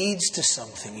faith leads to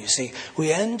something, you see.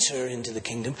 We enter into the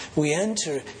kingdom. We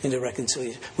enter into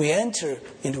reconciliation. We enter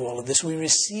into all of this. We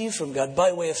receive from God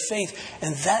by way of faith.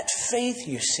 And that faith,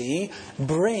 you see,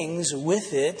 brings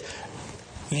with it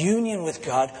union with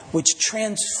God, which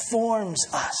transforms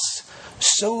us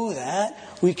so that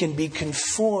we can be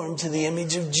conformed to the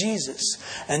image of Jesus.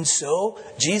 And so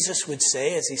Jesus would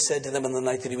say, as he said to them on the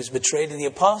night that he was betrayed, and the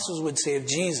apostles would say of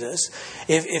Jesus,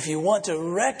 if you want to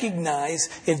recognize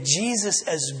if Jesus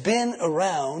has been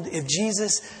around, if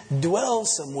Jesus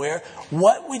dwells somewhere,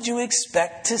 what would you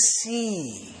expect to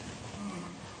see?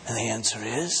 And the answer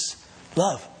is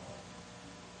love.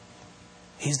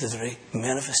 He's the very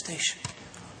manifestation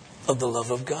of the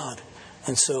love of God.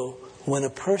 And so when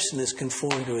a person is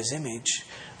conformed to his image,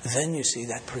 then you see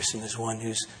that person is one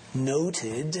who's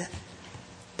noted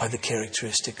by the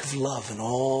characteristic of love and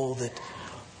all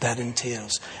that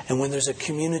entails. And when there's a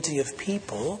community of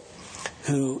people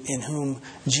in whom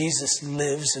Jesus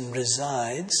lives and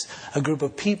resides, a group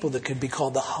of people that could be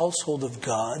called the household of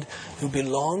God, who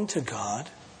belong to God,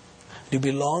 who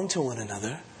belong to one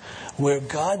another, where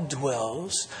God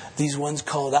dwells, these ones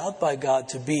called out by God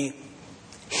to be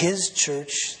his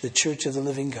church, the church of the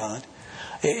living God.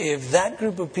 If that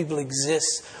group of people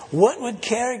exists, what would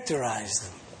characterize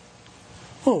them?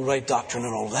 Well, right doctrine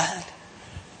and all of that.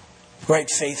 Right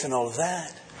faith and all of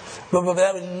that. But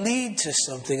that would lead to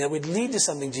something. That would lead to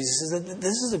something, Jesus says, that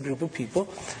this is a group of people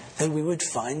that we would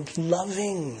find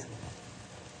loving.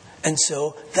 And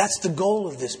so that's the goal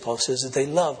of this. Paul says that they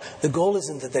love. The goal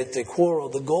isn't that they quarrel.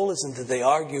 The goal isn't that they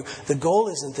argue. The goal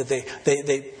isn't that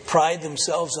they pride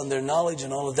themselves on their knowledge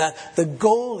and all of that. The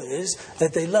goal is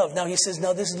that they love. Now he says,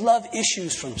 now this love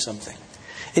issues from something.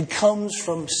 It comes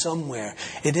from somewhere.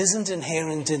 It isn't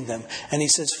inherent in them. And he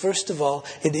says, first of all,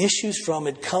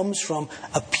 it comes from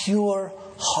a pure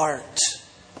heart.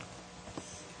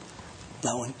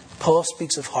 Now when Paul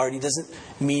speaks of heart, he doesn't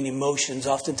mean emotions.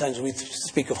 Oftentimes when we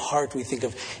speak of heart, we think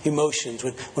of emotions.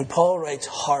 When Paul writes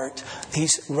heart,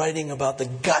 he's writing about the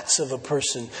guts of a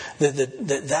person.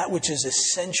 That which is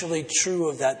essentially true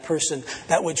of that person.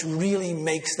 That which really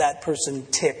makes that person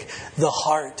tick. The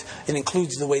heart. It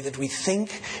includes the way that we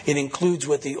think. It includes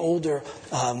what the older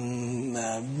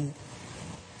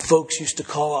folks used to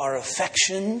call our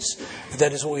affections.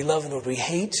 That is what we love and what we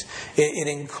hate. It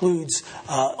includes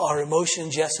our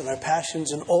emotions, yes, and our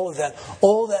passions and all of that.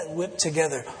 All that whipped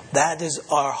together. That is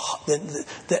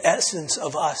the essence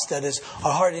of us. That is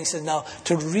our heart. And he said, now,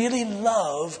 to really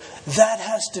love, that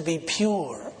has to be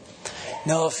pure.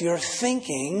 Now, if you're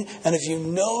thinking and if you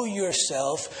know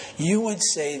yourself, you would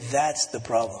say that's the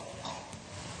problem.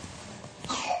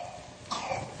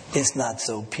 It's not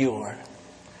so pure.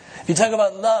 If you talk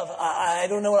about love, I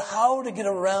don't know how to get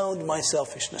around my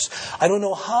selfishness. I don't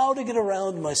know how to get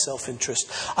around my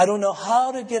self-interest. I don't know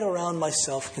how to get around my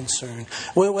self-concern.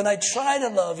 When I try to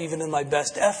love, even in my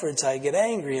best efforts, I get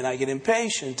angry and I get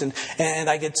impatient and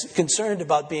I get concerned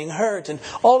about being hurt and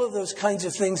all of those kinds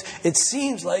of things. It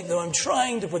seems like, though I'm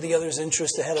trying to put the other's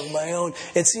interest ahead of my own,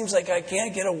 it seems like I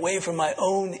can't get away from my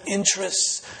own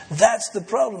interests. That's the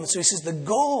problem. So he says the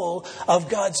goal of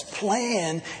God's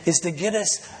plan is to get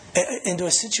us into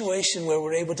a situation where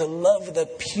we're able to love with a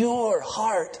pure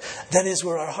heart. That is,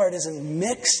 where our heart isn't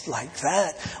mixed like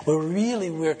that. Where really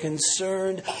we're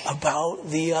concerned about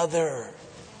the other.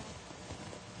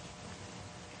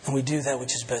 And we do that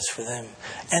which is best for them.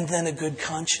 And then a good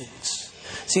conscience.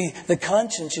 See, the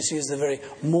conscience, you see, is the very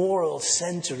moral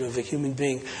center of a human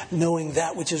being. Knowing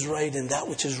that which is right and that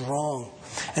which is wrong.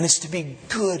 And it's to be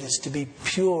good, it's to be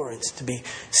pure, it's to be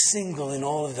single in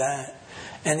all of that.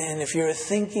 And if you're a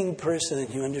thinking person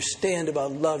and you understand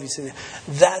about love, you say,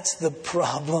 that's the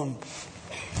problem.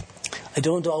 I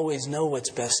don't always know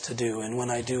what's best to do. And when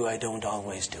I do, I don't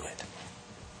always do it.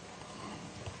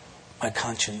 My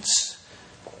conscience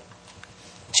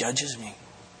judges me.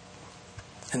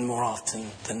 And more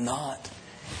often than not,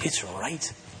 it's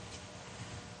right.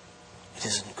 It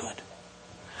isn't good.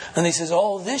 And he says,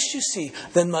 all this, you see,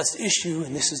 then must issue,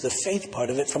 and this is the faith part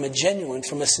of it, from a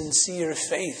sincere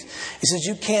faith. He says,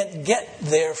 you can't get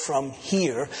there from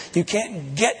here. You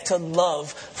can't get to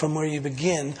love from where you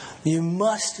begin. You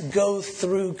must go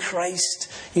through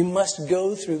Christ. You must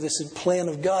go through this plan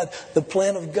of God. The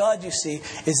plan of God, you see,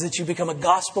 is that you become a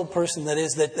gospel person. That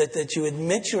is, that you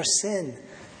admit your sin.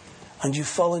 And you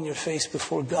fall on your face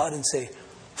before God and say,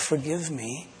 forgive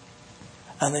me.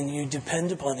 And then you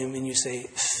depend upon Him and you say,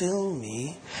 fill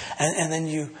me. And then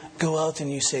you go out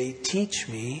and you say, teach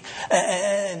me.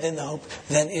 And then the hope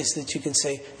then is that you can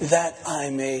say, that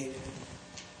I may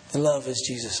love as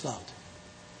Jesus loved.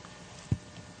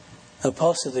 Now,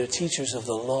 Paul said there are teachers of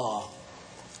the law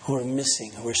who are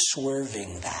missing, who are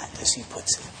swerving that, as he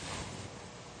puts it.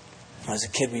 When I was a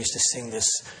kid, we used to sing this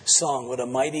song, what a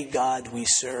mighty God we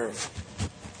serve.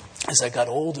 As I got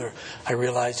older, I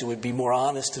realized it would be more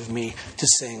honest of me to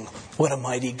sing, what a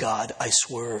mighty God I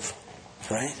swerve.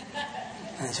 Right?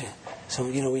 So,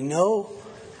 we know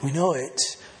it,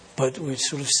 but we're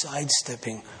sort of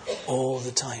sidestepping all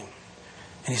the time.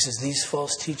 And he says, these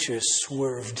false teachers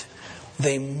swerved.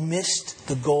 They missed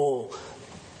the goal.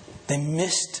 They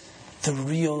missed the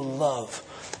real love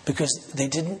because they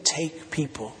didn't take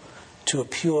people to a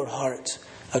pure heart,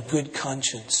 a good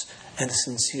conscience, and a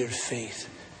sincere faith.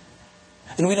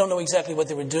 And we don't know exactly what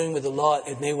they were doing with the law.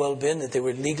 It may well have been that they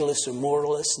were legalists or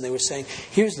moralists, and they were saying,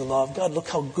 here's the law of God, look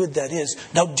how good that is.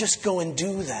 Now just go and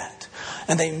do that.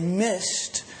 And they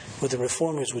missed what the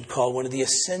reformers would call one of the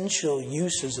essential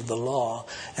uses of the law,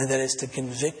 and that is to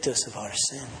convict us of our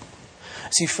sin.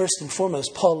 See, first and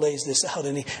foremost, Paul lays this out,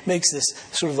 and he makes this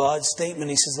sort of odd statement.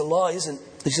 He says the law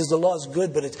is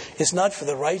good, but it's not for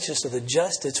the righteous or the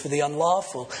just, it's for the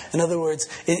unlawful. In other words,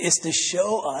 it's to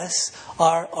show us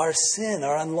our sin,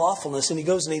 our unlawfulness. And he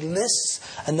goes and he lists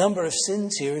a number of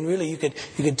sins here, and really you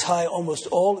could tie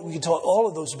all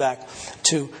of those back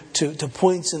to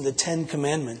points in the Ten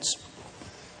Commandments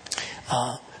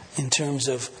in terms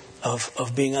of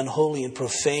being unholy and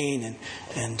profane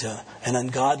and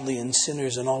ungodly and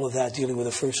sinners and all of that, dealing with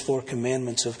the first four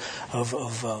commandments of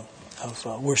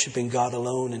worshiping God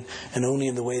alone and only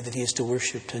in the way that He is to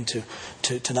worship, and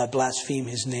to not blaspheme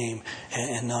His name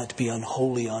and not be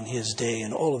unholy on His day,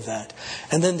 and all of that.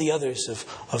 And then the others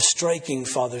of striking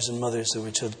fathers and mothers that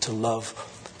were to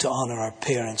love, to honor our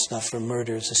parents, not for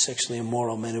murderers, the sexually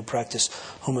immoral, men who practice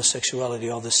homosexuality,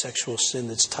 all the sexual sin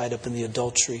that's tied up in the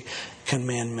adultery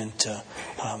commandment,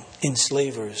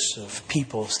 enslavers of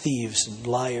people, thieves and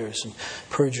liars and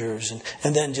perjurers.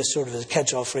 And then just sort of as a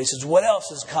catch-all phrase is, what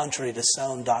else is contrary to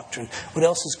sound doctrine? What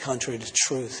else is contrary to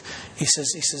truth? He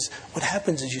says, what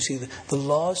happens is, you see, the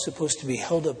law is supposed to be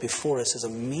held up before us as a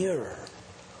mirror.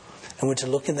 And we're to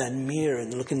look in that mirror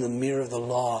and look in the mirror of the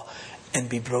law and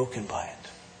be broken by it,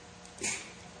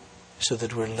 so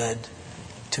that we're led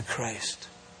to Christ.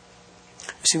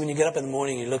 You see, when you get up in the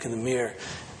morning and you look in the mirror,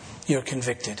 you're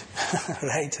convicted,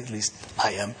 right? At least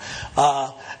I am.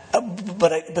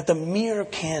 But the mirror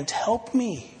can't help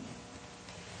me.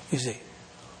 You see,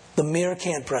 the mirror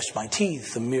can't brush my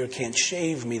teeth. The mirror can't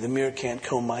shave me. The mirror can't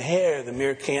comb my hair. The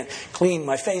mirror can't clean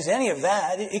my face. Any of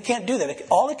that. It can't do that.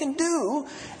 All it can do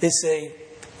is say,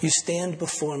 you stand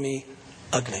before me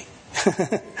ugly.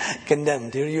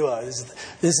 Condemned. Here you are.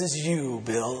 This is you,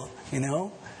 Bill. You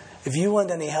know? If you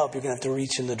want any help, you're going to have to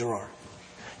reach in the drawer.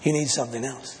 You need something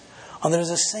else. And there's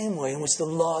the same way in which the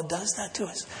law does that to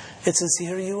us. It says,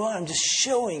 here you are. I'm just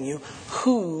showing you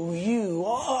who you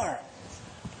are.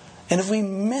 And if we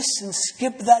miss and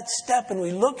skip that step and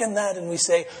we look in that and we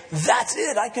say, that's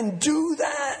it, I can do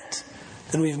that,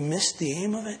 then we've missed the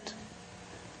aim of it.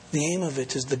 The aim of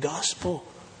it is the gospel.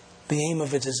 The aim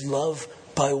of it is love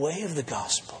by way of the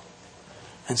gospel.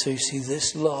 And so you see,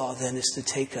 this law then is to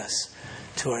take us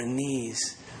to our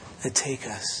knees, to take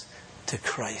us to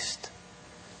Christ.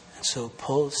 And so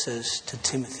Paul says to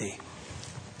Timothy,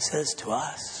 says to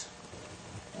us,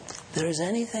 if there's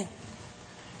anything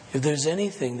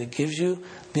that gives you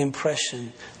the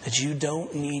impression that you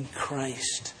don't need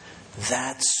Christ,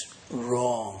 that's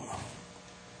wrong.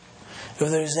 If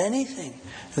there's anything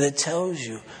that tells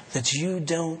you that you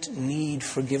don't need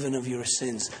forgiven of your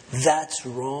sins, that's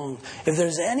wrong. If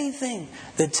there's anything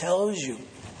that tells you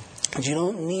that you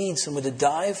don't need someone to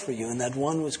die for you, and that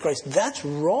one was Christ, that's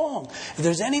wrong. If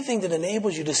there's anything that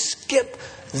enables you to skip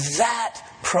that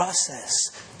process,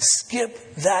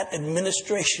 skip that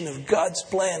administration of God's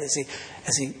plan as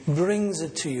He brings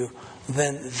it to you,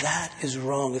 then that is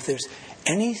wrong. If there's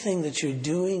anything that you're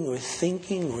doing or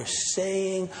thinking or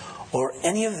saying or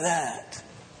any of that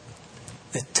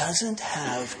doesn't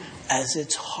have as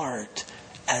its heart,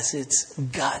 as its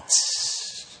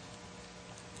guts,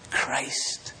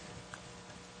 Christ.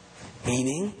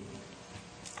 Meaning,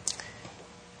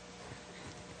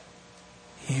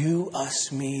 you,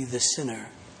 us, me, the sinner,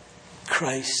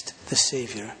 Christ, the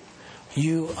Savior.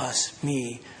 You, us,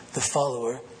 me, the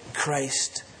follower,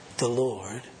 Christ, the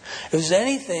Lord. If there's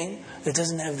anything that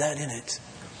doesn't have that in it,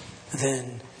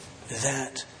 then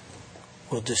that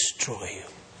will destroy you.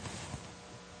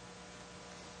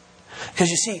 Because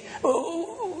you see,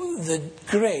 the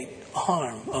great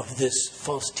harm of this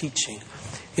false teaching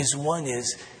is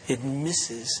it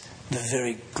misses the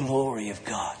very glory of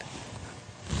God.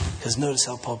 Because notice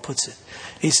how Paul puts it.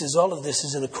 He says all of this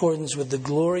is in accordance with the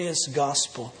glorious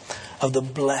gospel of the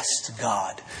blessed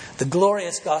God. The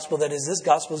glorious gospel, that is, this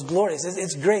gospel is glorious.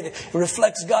 It's great. It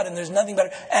reflects God, and there's nothing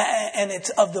better. And it's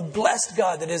of the blessed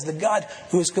God, that is, the God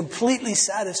who is completely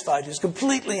satisfied, who's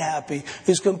completely happy,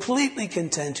 who's completely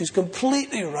content, who's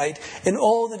completely right in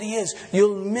all that He is.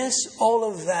 You'll miss all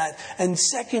of that. And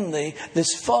secondly,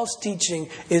 this false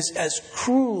teaching is as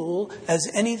cruel as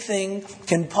anything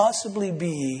can possibly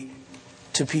be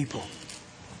to people.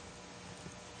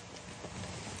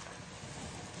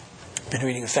 I've been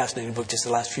reading a fascinating book just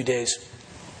the last few days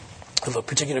of a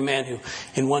particular man who,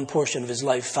 in one portion of his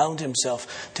life, found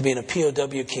himself to be in a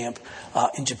POW camp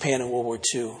in Japan in World War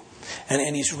II.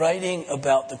 And he's writing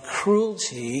about the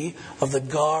cruelty of the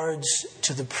guards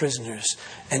to the prisoners.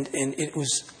 And it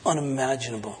was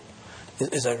unimaginable.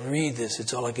 As I read this,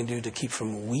 it's all I can do to keep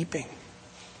from weeping.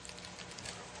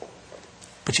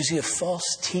 But you see, a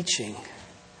false teaching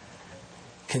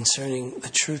concerning the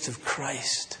truth of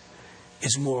Christ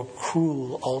is more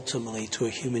cruel ultimately to a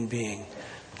human being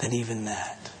than even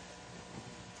that.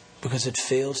 Because it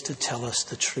fails to tell us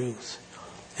the truth.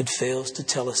 It fails to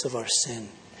tell us of our sin.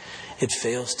 It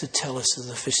fails to tell us of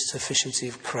the sufficiency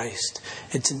of Christ.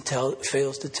 It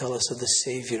fails to tell us of the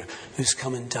Savior who's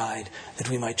come and died that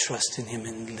we might trust in Him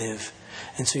and live.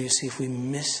 And so you see, if we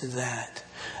miss that,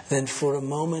 then for a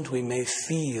moment we may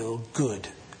feel good.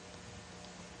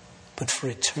 But for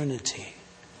eternity,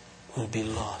 we'll be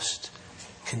lost,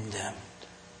 condemned.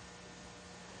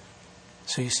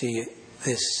 So you see,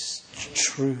 this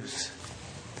truth,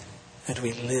 and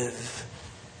we live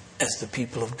as the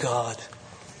people of God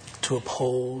to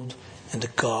uphold and to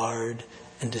guard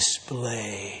and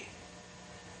display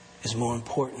is more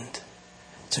important.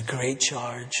 It's a great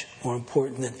charge, more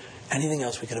important than anything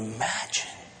else we could imagine.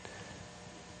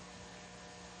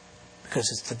 Because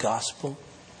it's the gospel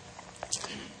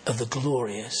of the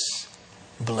glorious,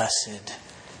 blessed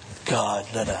God.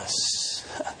 Let us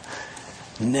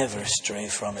never stray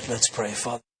from it. Let's pray,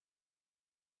 Father.